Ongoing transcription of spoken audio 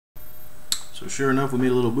So sure enough, we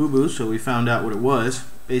made a little boo-boo, so we found out what it was.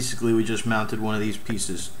 Basically, we just mounted one of these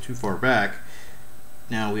pieces too far back.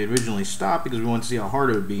 Now, we originally stopped because we wanted to see how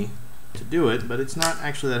hard it would be to do it, but it's not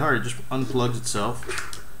actually that hard. It just unplugs itself.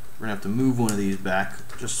 We're going to have to move one of these back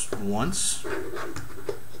just once,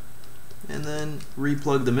 and then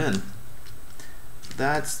re-plug them in.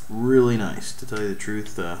 That's really nice, to tell you the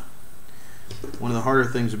truth. One of the harder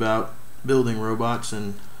things about building robots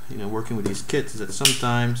and working with these kits is that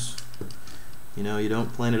sometimes you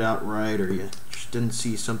don't plan it out right, or you just didn't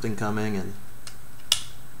see something coming, and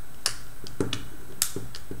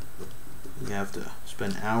you have to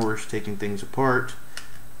spend hours taking things apart,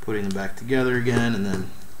 putting them back together again, and then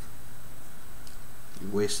you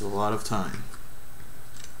wasted a lot of time.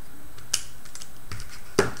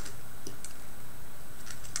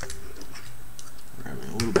 We're having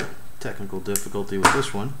a little bit of technical difficulty with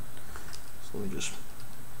this one, so let me just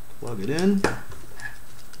plug it in.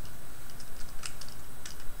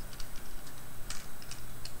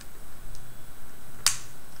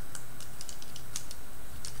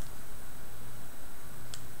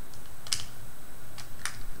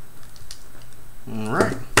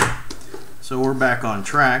 Alright, so we're back on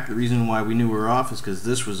track. The reason why we knew we were off is because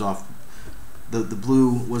this was off. The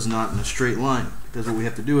blue was not in a straight line. Because what we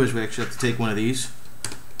have to do is we actually have to take one of these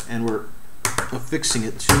and we're affixing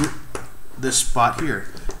it to this spot here.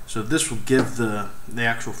 So this will give the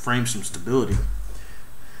actual frame some stability,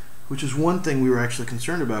 which is one thing we were actually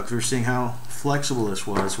concerned about, because we were seeing how flexible this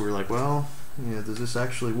was. So we were like, well, does this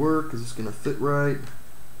actually work? Is this going to fit right?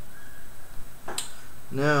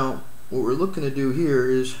 Now, what we're looking to do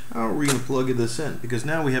here is, how are we going to plug this in? Because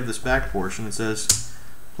now we have this back portion that says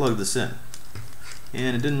plug this in,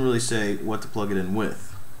 and it didn't really say what to plug it in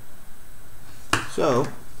with. So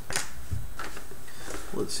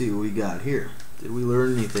let's see what we got here. Did we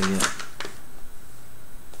learn anything yet?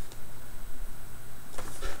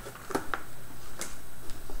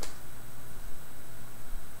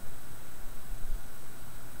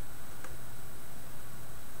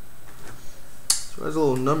 There's a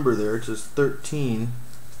little number there. It says 13.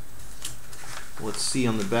 Let's see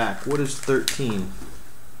on the back. What is 13?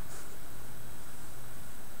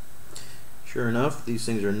 Sure enough, these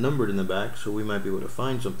things are numbered in the back, so we might be able to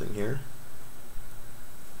find something here.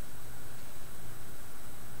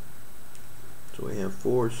 So we have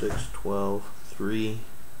 4, 6, 12, 3,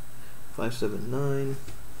 5, 7, 9.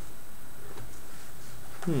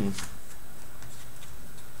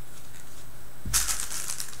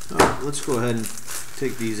 Alright, let's go ahead and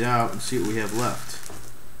take these out and see what we have left.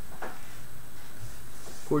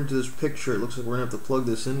 According to this picture, it looks like we're going to have to plug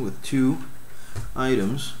this in with 2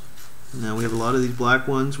 items. Now we have a lot of these black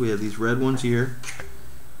ones, we have these red ones here.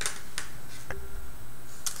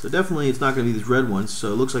 So definitely it's not going to be these red ones,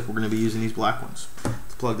 so it looks like we're going to be using these black ones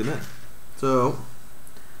to plug them in. So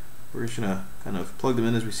we're just going to kind of plug them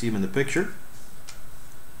in as we see them in the picture.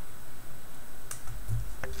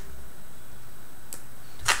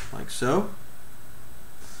 Like so.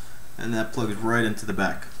 And that plugs right into the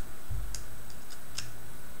back.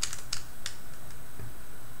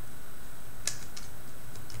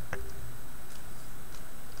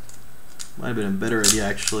 Might have been a better idea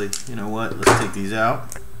actually. You know what? Let's take these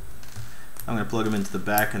out. I'm going to plug them into the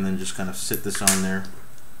back and then just kind of sit this on there.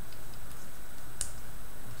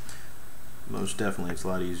 Most definitely, it's a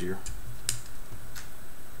lot easier.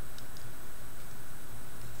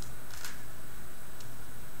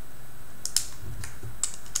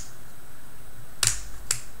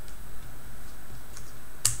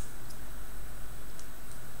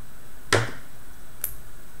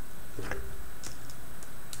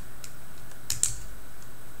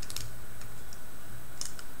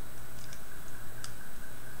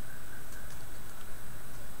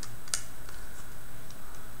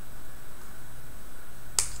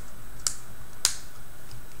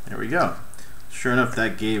 There we go. Sure enough,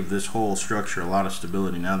 that gave this whole structure a lot of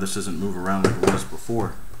stability. Now this doesn't move around like it was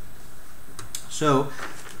before. So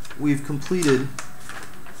we've completed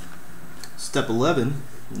step 11.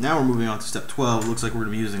 Now we're moving on to step 12. Looks like we're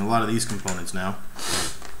going to be using a lot of these components now.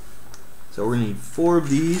 So we're going to need 4 of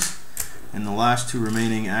these and the last 2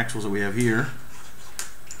 remaining axles that we have here.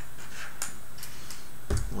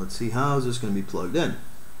 Let's see, how is this going to be plugged in?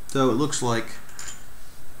 So it looks like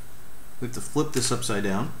we have to flip this upside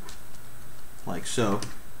down, like so.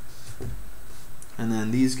 And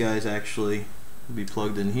then these guys actually will be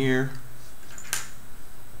plugged in here,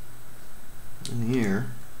 and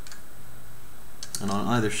here, and on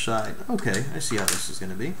either side. Okay, I see how this is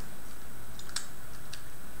going to be.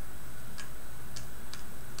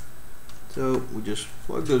 So we just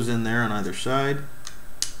plug those in there on either side.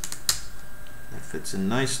 That fits in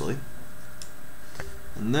nicely.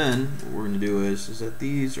 And then what we're going to do is that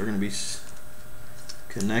these are going to be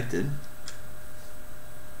connected.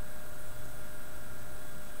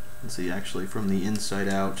 Let's see, actually from the inside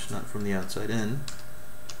out, not from the outside in.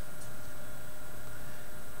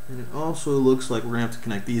 And it also looks like we're going to have to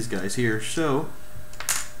connect these guys here. So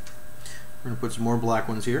we're going to put some more black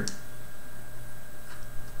ones here.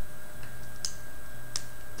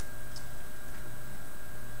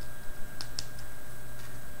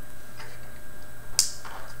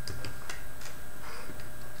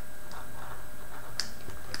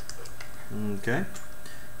 Okay,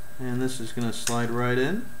 and this is going to slide right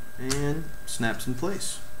in and snaps in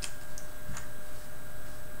place.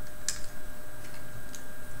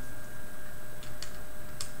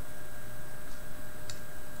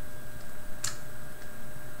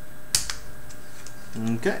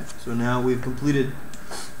 Okay, so now we've completed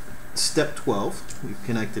step 12. We've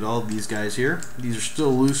connected all of these guys here. These are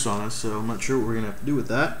still loose on us, so I'm not sure what we're going to have to do with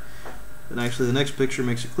that. But actually the next picture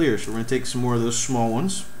makes it clear. So we're going to take some more of those small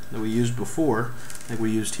ones that we used before, like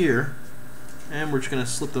we used here, and we're just going to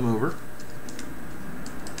slip them over.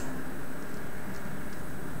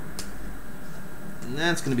 And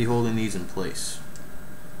that's going to be holding these in place.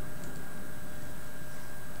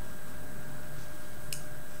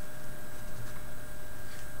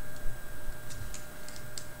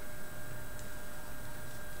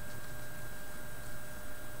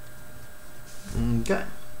 Okay.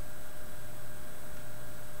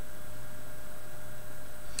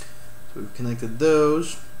 So we've connected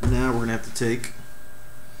those. Now we're going to have to take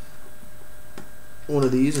one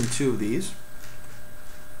of these and two of these.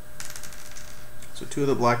 So two of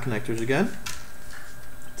the black connectors again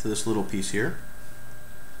to this little piece here.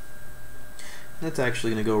 That's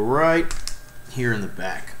actually going to go right here in the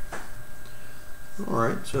back.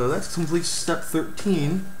 Alright, so that's complete step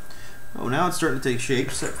 13. Oh, now it's starting to take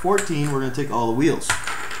shape. Step 14, we're going to take all the wheels.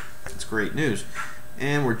 That's great news.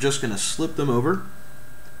 And we're just going to slip them over.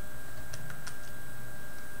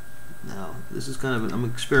 Now, this is kind of, I'm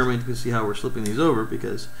experimenting to see how we're slipping these over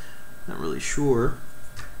because I'm not really sure.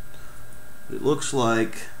 It looks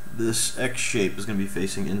like this X shape is going to be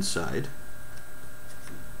facing inside.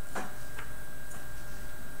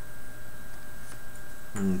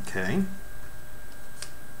 Okay.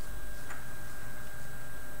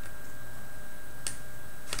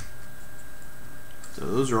 So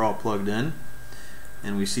those are all plugged in,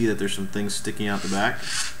 and we see that there's some things sticking out the back.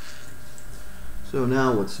 So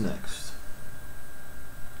now what's next?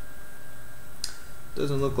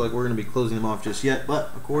 Doesn't look like we're going to be closing them off just yet, but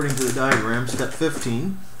according to the diagram, step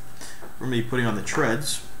 15, we're going to be putting on the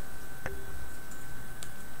treads.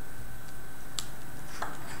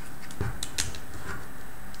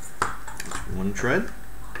 That's one tread.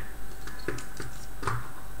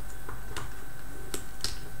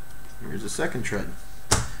 Here's the second tread.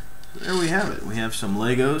 There we have it. We have some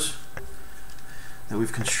Legos that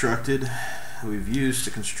we've constructed, that we've used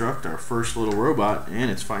to construct our first little robot, and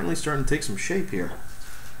it's finally starting to take some shape here.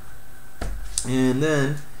 And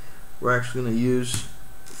then we're actually going to use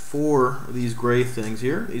 4 of these gray things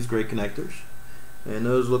here, these gray connectors, and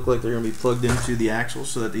those look like they're going to be plugged into the axle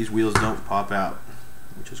so that these wheels don't pop out,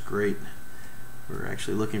 which is great. We're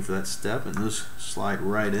actually looking for that step, and those slide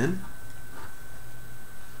right in.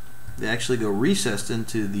 They actually go recessed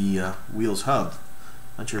into the wheel's hub.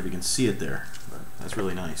 Not sure if you can see it there, but that's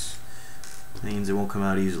really nice. Means it won't come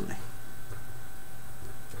out easily.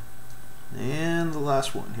 And the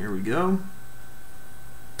last one, here we go.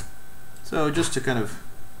 So just to kind of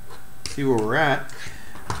see where we're at,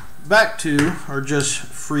 back two are just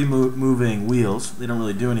free moving wheels. They don't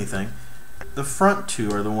really do anything. The front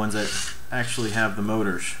two are the ones that actually have the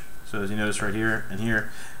motors. So as you notice right here and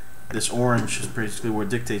here, this orange is basically what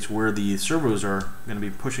dictates where the servos are going to be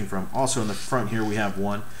pushing from. Also in the front here we have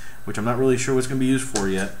one, which I'm not really sure what's going to be used for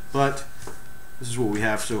yet, but this is what we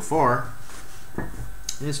have so far, and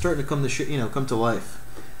it's starting to come to life.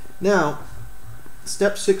 Now,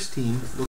 step 16.